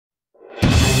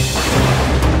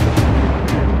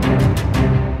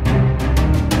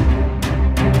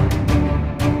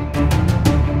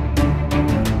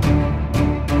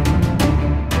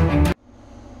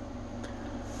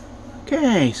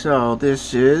Okay, so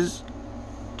this is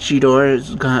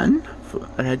Cheators gun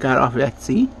that I got off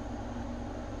Etsy.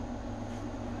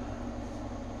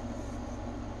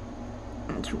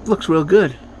 It looks real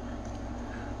good.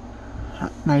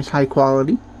 Nice high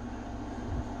quality.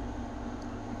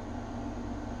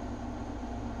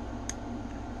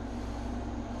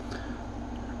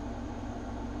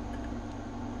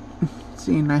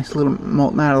 See, nice little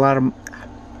mold, not a lot of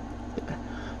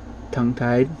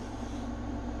tongue-tied.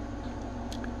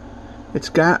 It's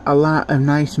got a lot of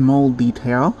nice mold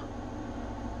detail.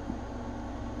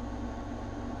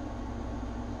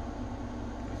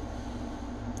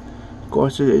 Of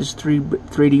course, it is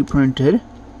 3D printed.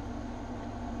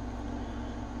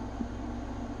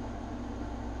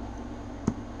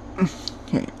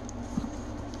 Okay.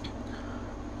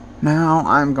 Now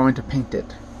I'm going to paint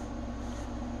it.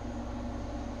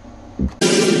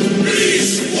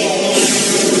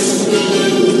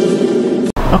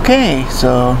 Okay,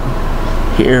 so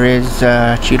here is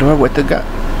Cheator with the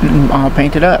gun all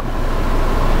painted up.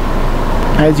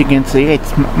 As you can see,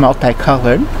 it's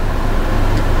multicolored.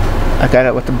 I got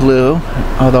it with the blue,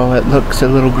 although it looks a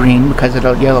little green because of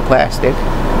the yellow plastic.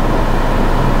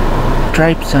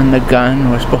 Stripes on the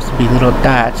gun were supposed to be little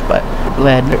dots, but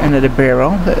lead into the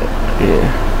barrel.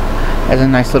 Has a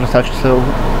nice little touch. So,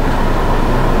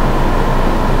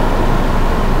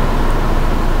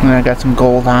 and I got some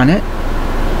gold on it.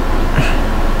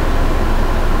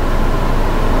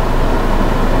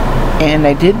 And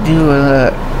I did do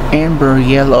a amber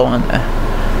yellow on the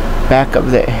back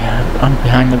of the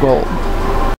behind the gold.